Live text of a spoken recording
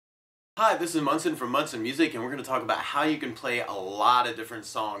Hi, this is Munson from Munson Music, and we're going to talk about how you can play a lot of different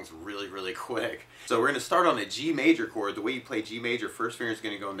songs really quick. So we're going to start on a G major chord. The way you play G major, first finger is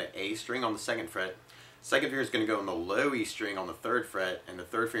going to go on the A string on the 2nd fret, second finger is going to go on the low E string on the 3rd fret, and the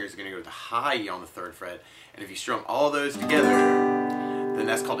third finger is going to go to the high E on the 3rd fret. And if you strum all those together, then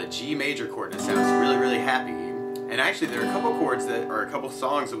that's called a G major chord, and it sounds really happy. And actually there are a couple chords that are a couple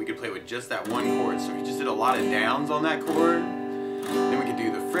songs that we could play with just that one chord. So if you just did a lot of downs on that chord, then we could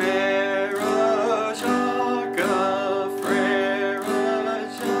do the Frere Jacques, Frere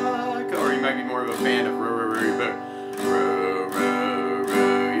Jacques, or you might be more of a fan of row your boat, row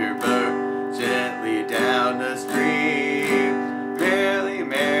your boat gently down the stream, merrily,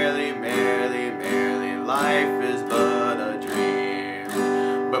 life is but a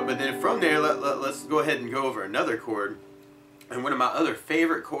dream. But then from there, let's go ahead and go over another chord. And one of my other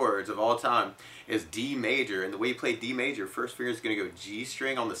favorite chords of all time is D major. And the way you play D major, first finger is going to go G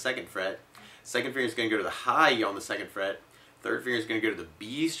string on the 2nd fret, second finger is going to go to the high E on the 2nd fret, third finger is going to go to the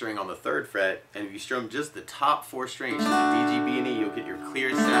B string on the 3rd fret, and if you strum just the top 4 strings, the D, G, B, and E, you'll get your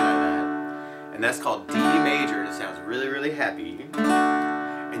clearest sound out of that. And that's called D major, and it sounds really happy.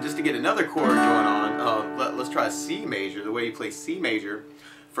 And just to get another chord going on, let's try C major. The way you play C major,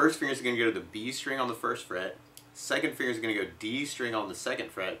 first finger is going to go to the B string on the 1st fret, second finger is going to go D string on the 2nd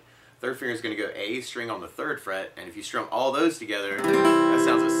fret, third finger is going to go A string on the 3rd fret, and if you strum all those together, that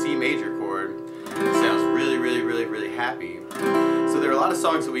sounds a C major chord. It sounds really happy. So there are a lot of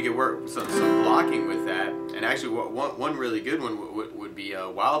songs that we could work some blocking with that, and actually one really good one would be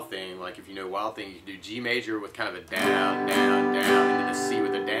Wild Thing. Like if you know Wild Thing, you can do G major with kind of a down, and then a C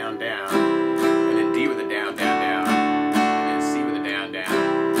with a down, and then D with a down, and then C with a down.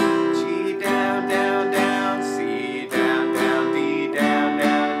 G down, C down, D down,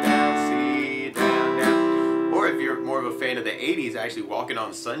 C down. Or if you're more of a fan of the 80s, actually Walking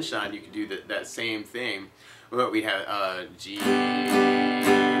on Sunshine, you could do that same thing. But we have G, C, D,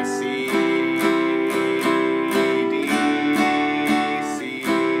 C,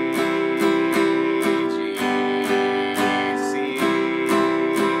 G, C,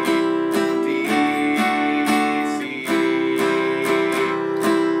 D, C.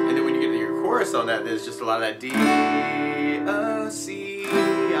 And then when you get to your chorus on that, there's just a lot of that D, O, C,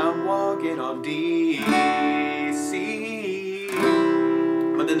 I'm walking on D, C.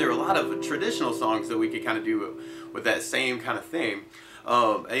 But then there are a lot of traditional songs that we could kind of do with that same kind of thing.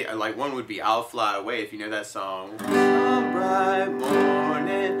 Like one would be I'll Fly Away, if you know that song. Some bright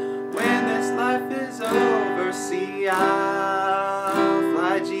morning when this life is over, see I'll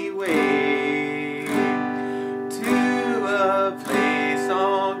fly G way to a place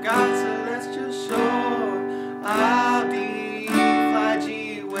on God's celestial shore. I'll be fly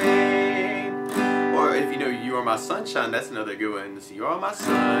G way. Or if you know You Are My Sunshine, that's another good one. So you are my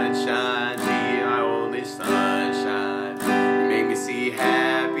sunshine, G, my only sunshine. You make me see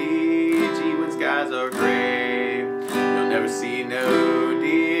happy, G, when skies are gray. You'll never see, no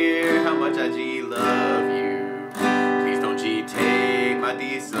dear, how much I G love you. Please don't G take my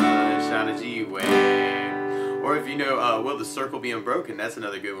D sunshine, a G way. Or if you know Will the Circle Be Unbroken, that's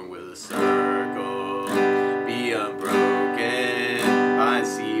another good one. Will the circle be unbroken? By and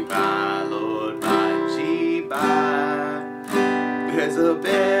see by, Lord, by G by. There's a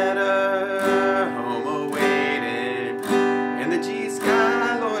better home awaiting in the G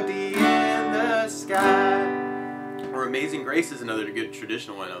sky, Lord, D in the sky. Or Amazing Grace is another good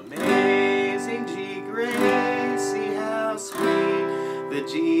traditional one. Amazing G grace, see how sweet the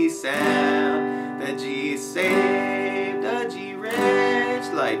G sound, the G saved, the G rich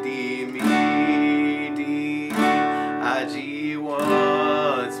like D me, D, I G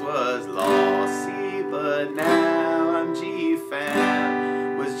once was lost, see, but now I'm G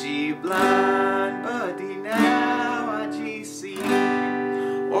found, was G blind, but D now I G see.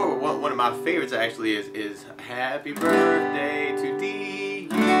 Or one of my favorites actually is Happy Birthday to D,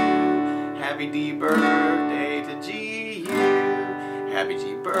 U, Happy D birthday to G, U, Happy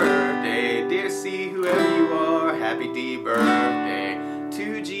G birthday, dear C, whoever you are, Happy D birthday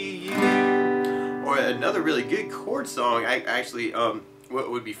to G, U. Or another really good chord song, what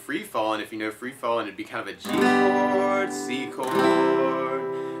would be Free Fallin'. If you know Free Fallin', it'd be kind of a G chord, C,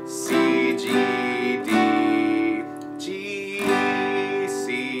 C, G, D, G,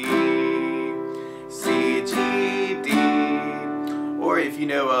 C, C, G, D. Or if you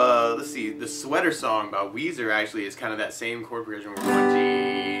know, let's see, the Sweater Song by Weezer actually is kind of that same chord progression. We're going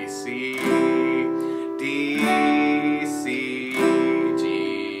G, C, D, C,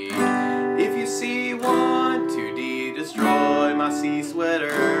 G. If you see 1, 2, D, destroy my C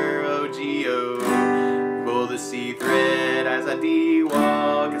sweater, O, G, O. Pull the C thread as I D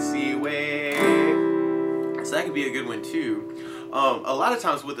walk, a C way. that could be a good one too. A lot of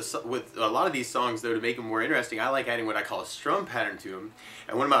times with a lot of these songs, though, to make them more interesting, I like adding what I call a strum pattern to them.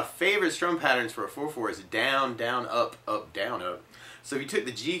 And one of my favorite strum patterns for a 4/4 is down, down, up, up, down, up. So if you took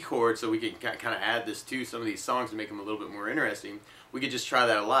the G chord, so we can kind of add this to some of these songs to make them a little bit more interesting, we could just try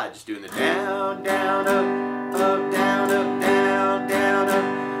that a lot, just doing the down, down, up, up, down, up, down, down, up,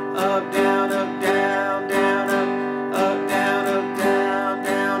 up, down, up, down, down, up, down, up, down,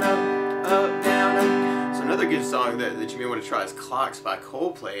 down, up, down, up. So another good song that you may want to try is Clocks by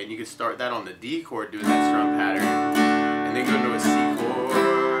Coldplay, and you could start that on the D chord doing that strum pattern, and then go into a C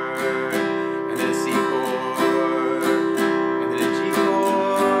chord, and then a C chord, and then a G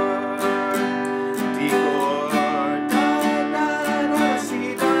chord, D chord, da da da, C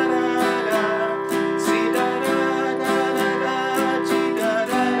da da da, C da da da da, G da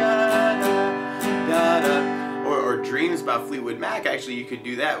da da da, or Dreams by Fleetwood Mac. Actually, you could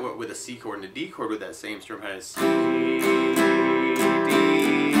do that with a C chord and a D chord with that same strum pattern. C, D,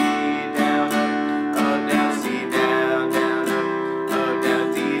 down, up, down, C, down, down, up,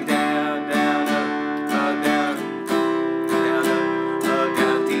 down, D, down, down, up, down, down, up,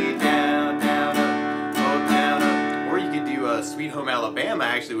 down, D, down, down, up, down, up. Or you could do Sweet Home Alabama,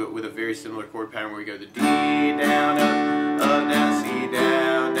 actually, with a very similar chord pattern where we go the D, down, up, down, C,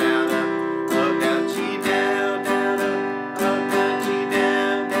 down, down, up, down, G, down, down, up, down, G,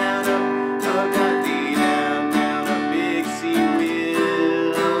 down, down, up, down, D, down, down, up, big C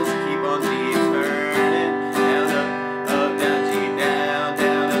wheels, keep on G turning, down, up, down, G, down,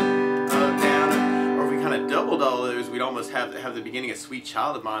 down, up, down, up. Or if we kind of doubled all of those, we'd almost have the beginning of Sweet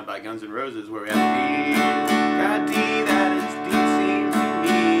Child of Mine by Guns N' Roses, where we have D, got D, that is D, seems to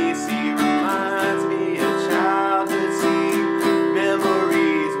me, C reminds me of childhood, C,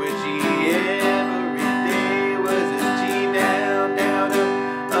 memories with G, every day was a G, down, down,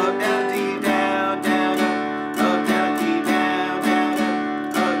 up, down, D, down, down, up, down, D, down, down,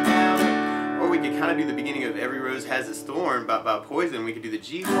 up, down, up. Or we could kind of do the beginning of Every Rose Has Its Thorn by Poison. We could do the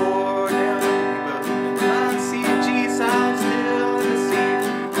G chord, down, up, I see a G side still in the C,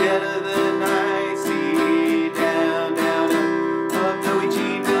 dead of the night, C, down, down, up, though we G,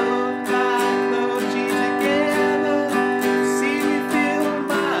 both got close G together, C, we feel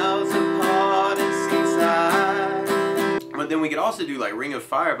miles apart and C side. But then we could also do like Ring of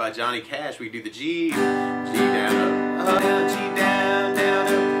Fire by Johnny Cash. We could do the G, G down, up, down, G down, down,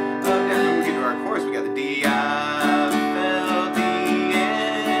 up, down. Then we could do our chorus. We got the D, I felt the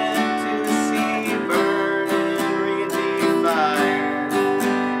end to the C, burning, ring of G fire.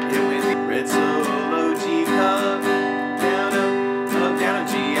 It went the red solo G cup, down, up, down,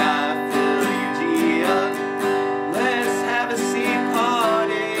 G, I fill you G up. Let's have a C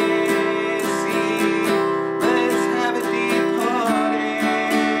party, C, let's have a D party,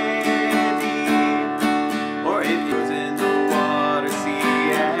 D. Or if it was in the water, C,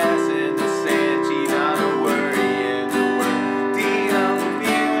 ass in the sand, G, not a worry in the world, D, I'm a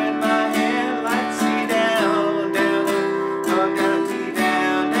beer in my hand, like C, down, down, up, down, G,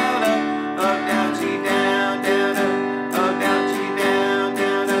 down, down, up, down, G, down, down, up, down, G, down,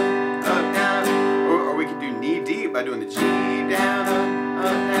 down, up, down. Or we could do knee deep by doing the G, down,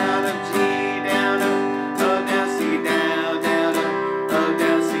 up, G, down, down, C, down, down,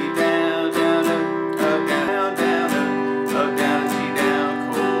 down, C, down, down, down, down, G, down,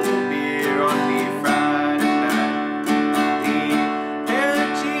 cold beer on the Friday night, D, pair of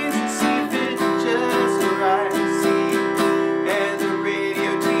jeans and C fit just right, C, and the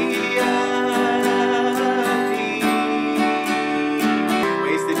radio G, D,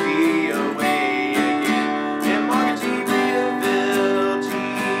 wasted D away again, and Margaret G, Rita G,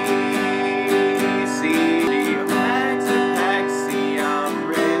 C, D, packs and packs, C, I'm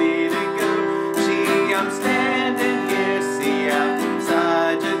ready to go, G, I'm standing here, C,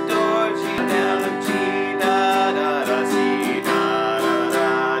 outside your door, G, down, up, G, da, da, da, C, da, da, da,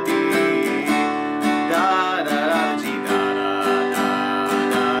 D, da, da, da, G, da, da, da,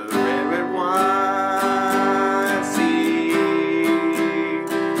 da, red, red wine, C,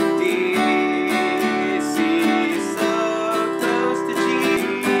 D, C, so close to G,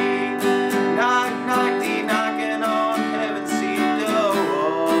 knock, knock, D, knocking on heaven's seat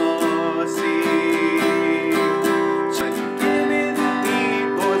door, C, give me the beat,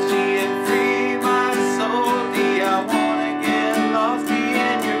 boys, G, and free my soul, D, I wanna get lost, D,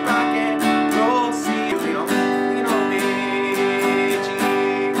 in your rock and roll, C, lean on me, G,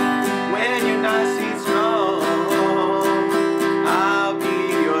 when you're nice and strong, I'll be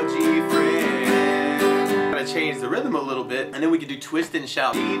your G friend. Gotta change the rhythm a little bit, and then we can do Twist and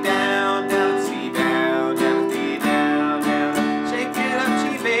Shout. D down, down, C down, down, D down, down, shake it up,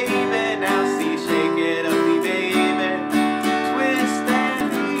 G baby, now C, shake it up, D baby.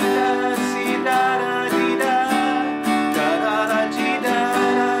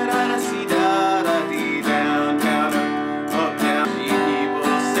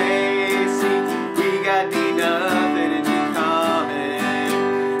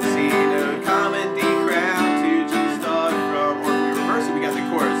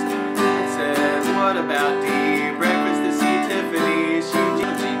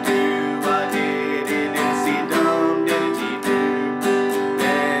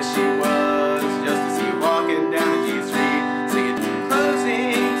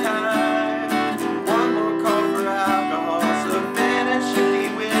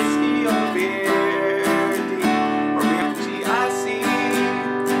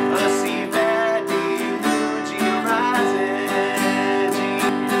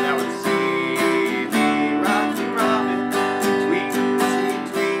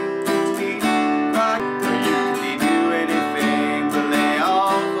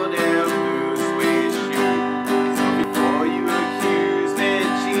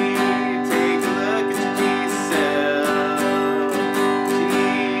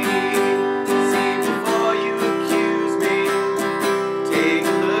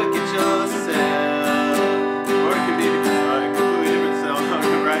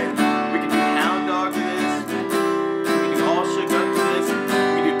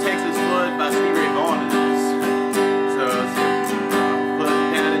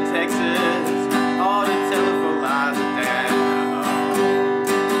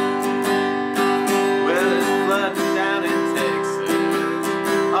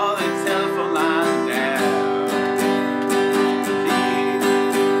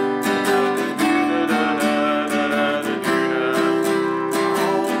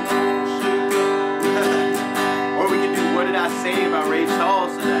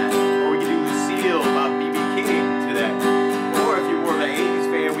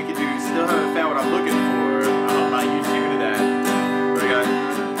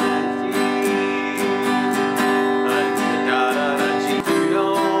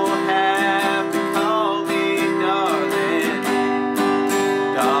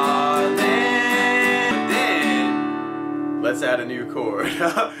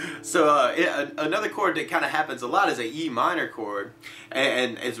 So another chord that kind of happens a lot is a E minor chord,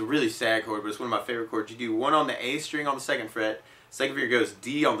 and it's a really sad chord, but it's one of my favorite chords. You do one on the A string on the 2nd fret, second finger goes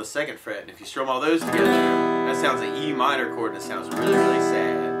D on the 2nd fret, and if you strum all those together, that sounds an E minor chord, and it sounds really, really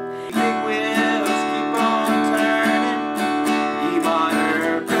sad.